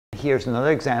Here's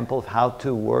another example of how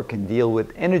to work and deal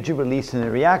with energy released in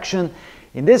a reaction.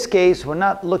 In this case, we're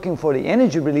not looking for the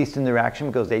energy released in the reaction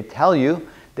because they tell you.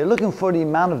 They're looking for the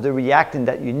amount of the reactant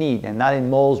that you need, and not in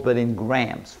moles but in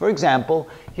grams. For example,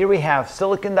 here we have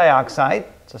silicon dioxide.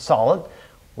 It's a solid.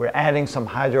 We're adding some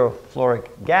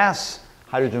hydrofluoric gas,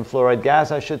 hydrogen fluoride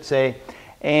gas I should say,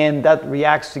 and that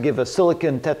reacts to give us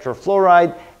silicon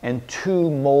tetrafluoride and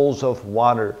 2 moles of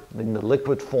water in the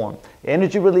liquid form. The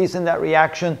energy released in that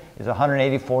reaction is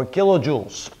 184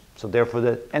 kilojoules. So therefore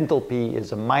the enthalpy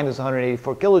is a minus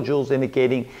 184 kilojoules,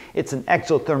 indicating it's an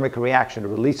exothermic reaction. It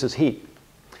releases heat.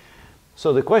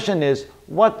 So the question is,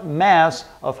 what mass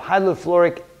of hydrogen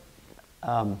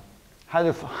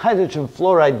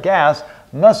fluoride gas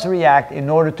must react in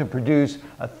order to produce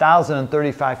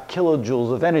 1,035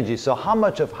 kilojoules of energy? So how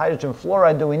much of hydrogen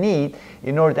fluoride do we need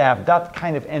in order to have that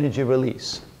kind of energy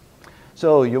release?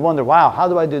 So you wonder, wow, how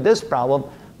do I do this problem?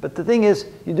 But the thing is,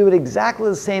 you do it exactly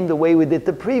the same the way we did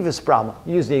the previous problem.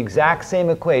 You use the exact same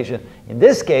equation. In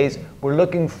this case, we're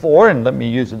looking for, and let me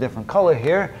use a different color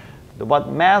here,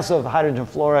 what mass of hydrogen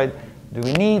fluoride do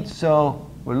we need? So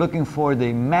we're looking for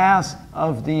the mass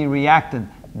of the reactant.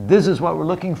 This is what we're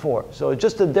looking for. So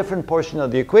just a different portion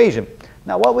of the equation.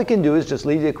 Now what we can do is just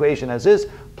leave the equation as is,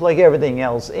 plug everything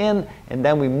else in, and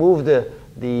then we move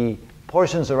the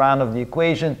portions around of the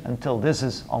equation until this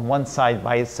is on one side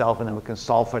by itself, and then we can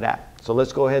solve for that. So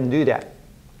let's go ahead and do that.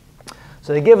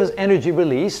 So they give us energy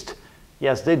released.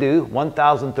 Yes, they do,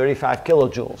 1,035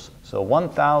 kilojoules. So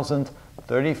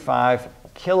 1,035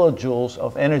 kilojoules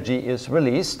of energy is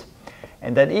released,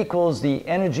 and that equals the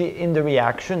energy in the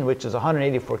reaction, which is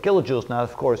 184 kilojoules. Now,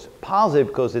 of course, positive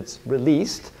because it's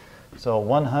released. So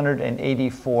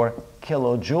 184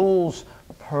 kilojoules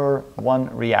per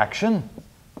 1 reaction.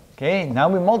 Okay, now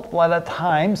we multiply that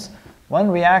times 1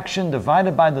 reaction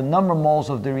divided by the number of moles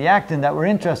of the reactant that we're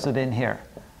interested in here.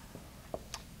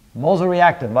 Moles of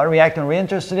reactant. What reactant are we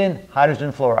interested in?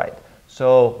 Hydrogen fluoride.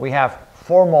 So we have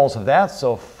 4 moles of that,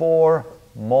 so 4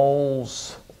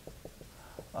 moles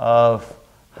of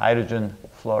hydrogen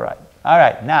fluoride. All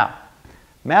right, now,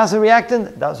 mass of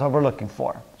reactant, that's what we're looking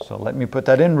for. So let me put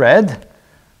that in red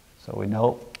so we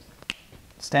know it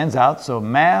stands out. So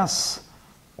mass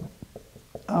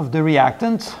of the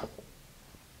reactant,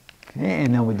 okay,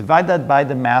 and then we divide that by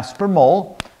the mass per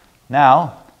mole.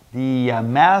 Now, the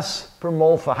mass per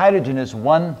mole for hydrogen is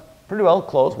pretty well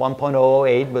close,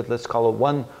 1.008, but let's call it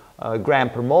 1 gram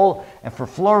per mole, and for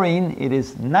fluorine it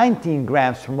is 19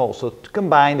 grams per mole. So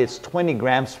combined it's 20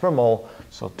 grams per mole.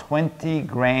 So 20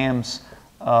 grams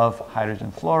of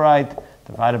hydrogen fluoride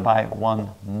divided by 1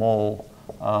 mole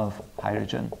of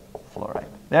hydrogen fluoride.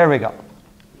 There we go.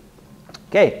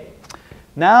 Okay,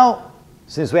 now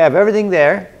since we have everything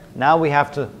there, now we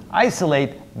have to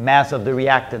isolate mass of the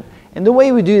reactant. And the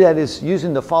way we do that is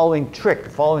using the following trick, the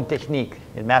following technique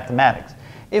in mathematics.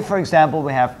 If, for example,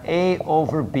 we have A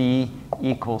over B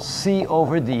equals C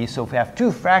over D, so if we have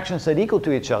 2 fractions that equal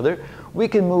to each other, we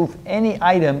can move any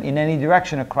item in any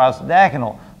direction across the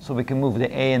diagonal. So we can move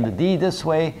the A and the D this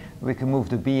way, we can move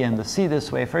the B and the C this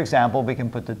way. For example, we can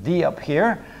put the D up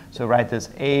here, so write this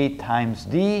A times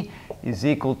D is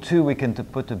equal to, we can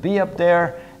put the B up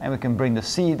there, and we can bring the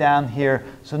C down here.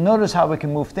 So notice how we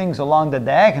can move things along the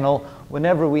diagonal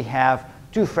whenever we have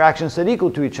 2 fractions that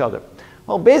equal to each other.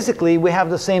 Well, basically, we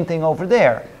have the same thing over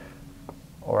there,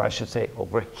 or I should say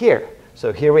over here.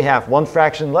 So here we have 1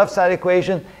 fraction left side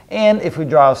equation, and if we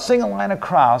draw a single line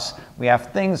across, we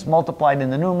have things multiplied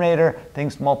in the numerator,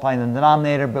 things multiplied in the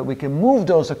denominator, but we can move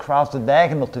those across the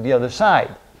diagonal to the other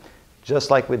side,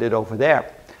 just like we did over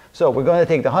there. So we're going to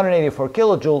take the 184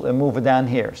 kilojoules and move it down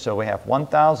here. So we have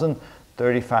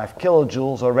 1,035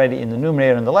 kilojoules already in the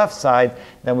numerator on the left side.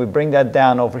 Then we bring that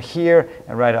down over here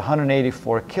and write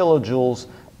 184 kilojoules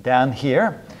down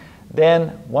here. Then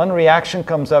 1 reaction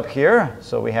comes up here.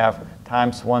 So we have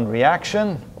times 1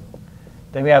 reaction.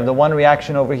 Then we have the 1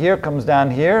 reaction over here comes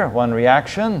down here, 1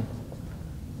 reaction.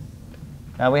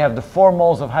 Now we have the 4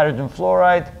 moles of hydrogen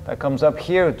fluoride that comes up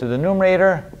here to the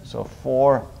numerator. So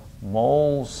 4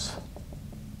 moles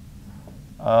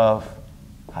of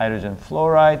hydrogen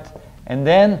fluoride. And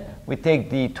then we take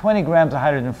the 20 grams of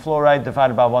hydrogen fluoride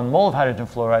divided by 1 mole of hydrogen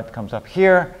fluoride, comes up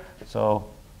here. So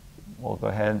we'll go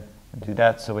ahead and do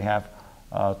that. So we have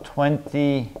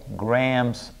 20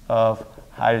 grams of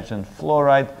hydrogen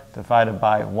fluoride divided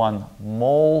by 1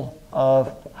 mole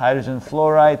of hydrogen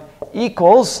fluoride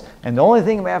equals, and the only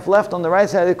thing we have left on the right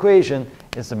side of the equation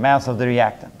is the mass of the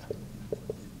reactant.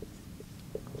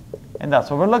 And that's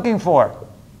what we're looking for.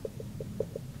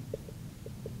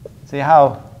 See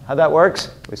how that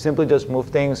works? We simply just move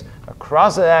things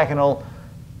across the diagonal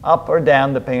up or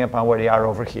down depending upon where they are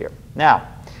over here. Now,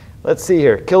 let's see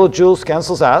here. Kilojoules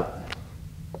cancels out.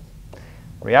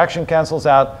 Reaction cancels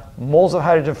out. Moles of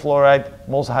hydrogen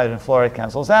fluoride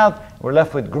cancels out. We're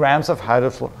left with grams of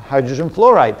hydrogen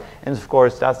fluoride. And of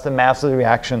course, that's the mass of the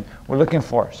reaction we're looking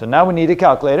for. So now we need a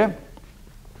calculator.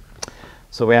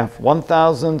 So we have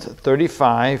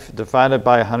 1,035 divided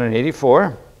by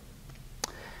 184.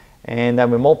 And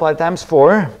then we multiply times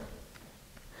 4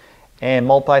 and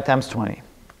multiply times 20.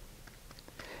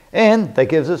 And that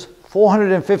gives us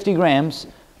 450 grams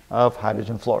of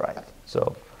hydrogen fluoride.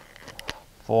 So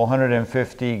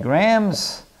 450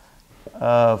 grams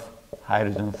of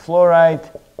hydrogen fluoride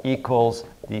equals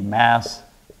the mass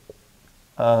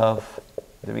of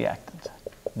the reactant.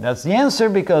 And that's the answer,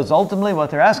 because ultimately what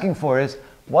they're asking for is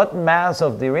what mass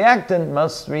of the reactant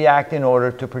must react in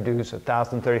order to produce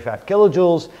 1,035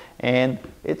 kilojoules, and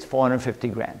it's 450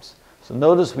 grams. So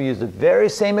notice we used the very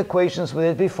same equations we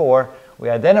did before. We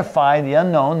identified the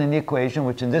unknown in the equation,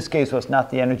 which in this case was not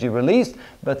the energy released,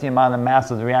 but the amount of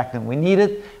mass of the reactant we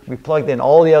needed. We plugged in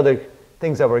all the other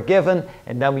things that were given,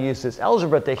 and then we used this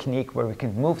algebra technique where we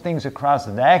can move things across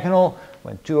the diagonal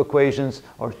when two equations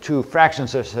or two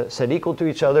fractions are set equal to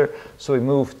each other. So we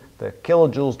moved the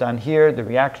kilojoules down here, the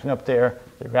reaction up there,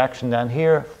 the reaction down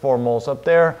here, 4 moles up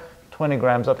there, 20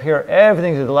 grams up here,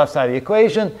 everything to the left side of the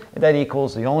equation, and that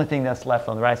equals the only thing that's left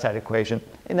on the right side of the equation,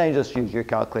 and then you just use your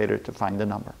calculator to find the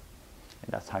number.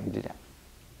 And that's how you do that.